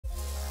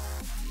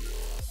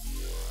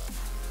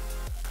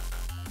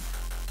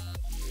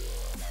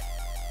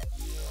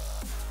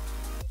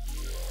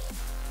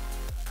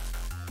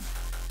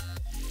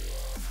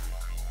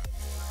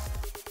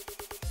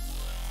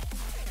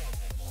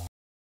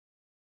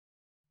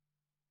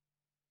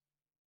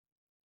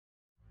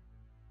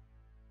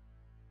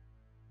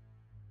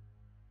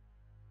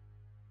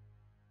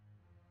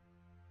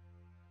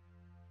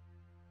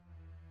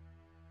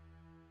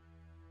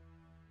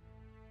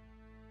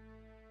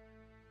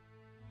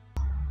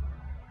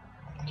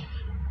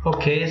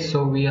Okay,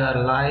 so we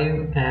are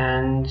live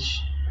and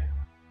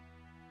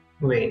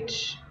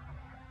wait.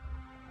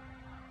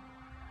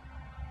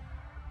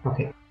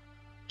 Okay.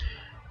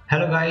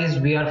 Hello guys,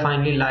 we are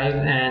finally live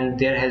and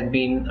there has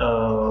been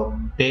a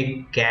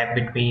big gap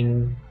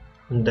between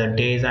the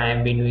days I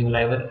have been doing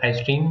live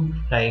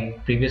stream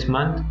like previous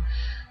month.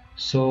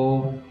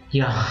 So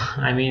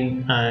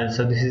yeah,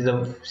 so this is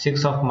the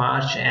 6th of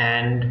March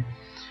and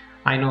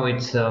I know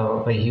it's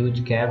a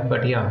huge gap,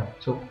 but yeah,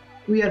 so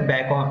we are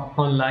back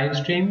on live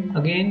stream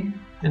again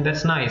and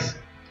that's nice.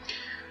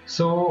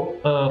 So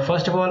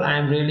first of all,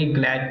 I'm really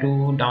glad to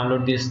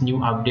download this new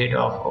update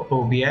of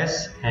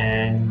OBS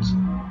and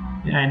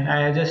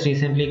I have just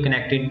recently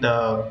connected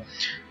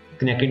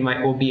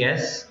my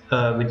OBS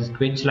with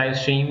Twitch live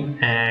stream,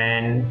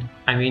 and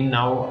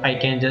now I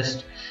can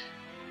just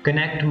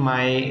connect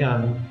my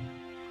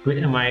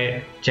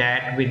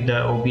chat with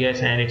the OBS,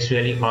 and it's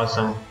really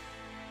awesome.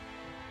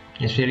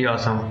 It's really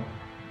awesome.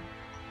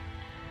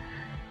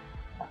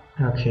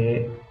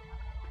 Okay.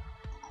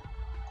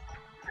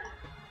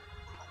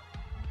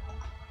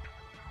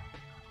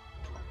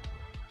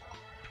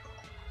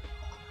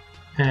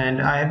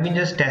 And I have been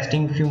just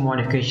testing few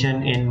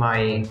modification in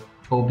my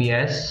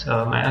OBS.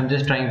 I'm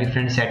just trying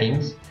different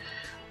settings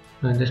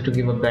just to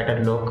give a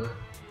better look.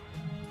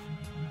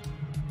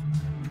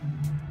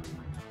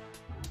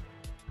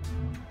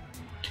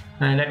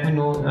 And let me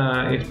know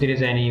if there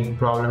is any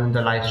problem in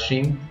the live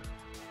stream.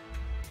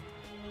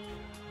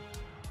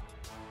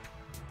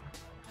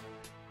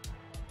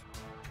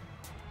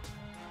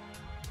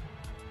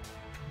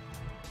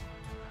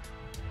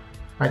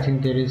 I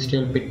think there is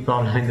still a bit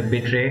problem in the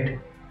bit rate.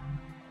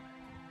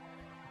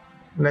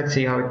 Let's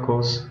see how it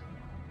goes.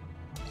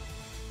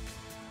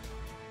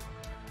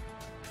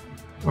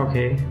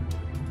 Okay.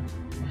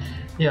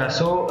 Yeah,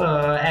 so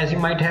as you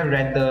might have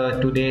read the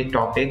today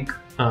topic,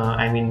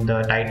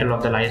 the title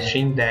of the live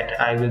stream, that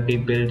I will be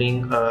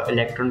building a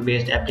Electron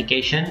based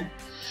application.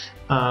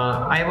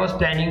 I was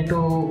planning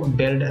to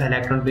build an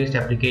Electron based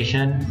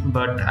application,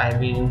 but I've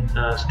been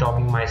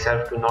stopping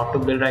myself to not to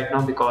build right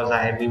now because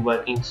I have been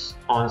working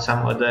on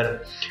some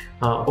other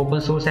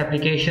open source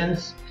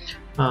applications.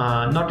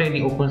 Not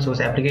really open source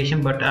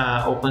application, but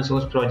open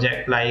source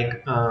project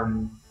like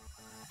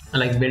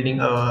building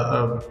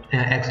a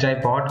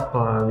XDrive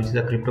bot, which is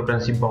a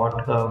cryptocurrency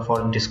bot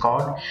for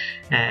Discord,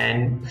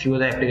 and few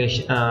other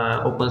application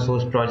open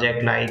source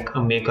project like a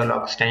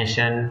MakerLog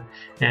extension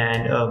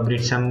and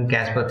Britsum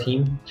Casper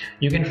theme.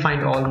 You can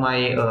find all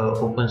my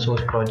open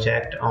source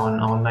project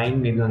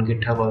online, maybe on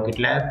GitHub or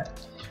GitLab.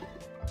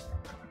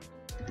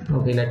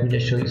 Okay, let me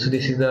just show you. So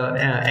this is the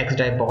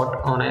XDrive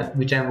bot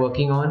which I'm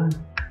working on,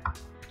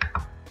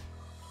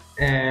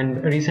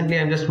 and recently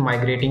I'm just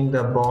migrating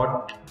the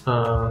bot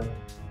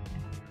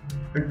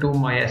to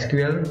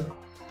MySQL,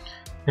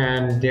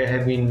 and there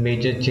have been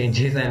major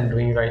changes I'm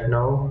doing right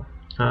now.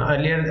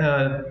 Earlier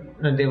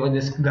there was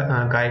this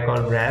guy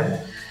called Rab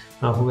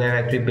who have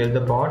actually built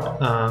the bot.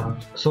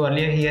 So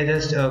earlier he had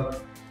just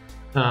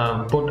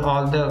put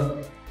all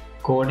the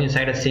code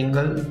inside a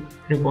single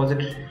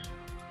repository.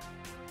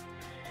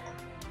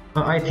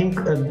 I think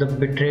the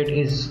bitrate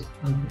is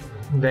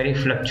very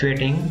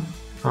fluctuating.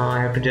 I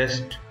have to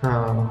just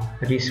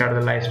restart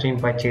the live stream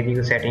by changing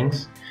the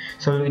settings.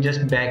 So we'll be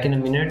just back in a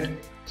minute.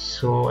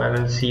 So I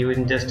will see you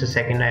in just a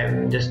second. I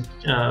will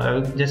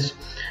just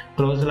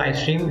close the live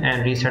stream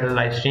and restart the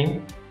live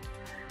stream,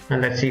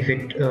 and let's see if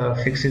it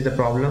fixes the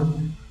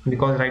problem,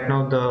 because right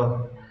now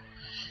the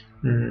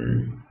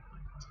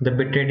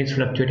bitrate is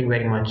fluctuating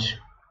very much.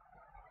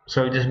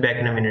 So just back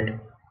in a minute.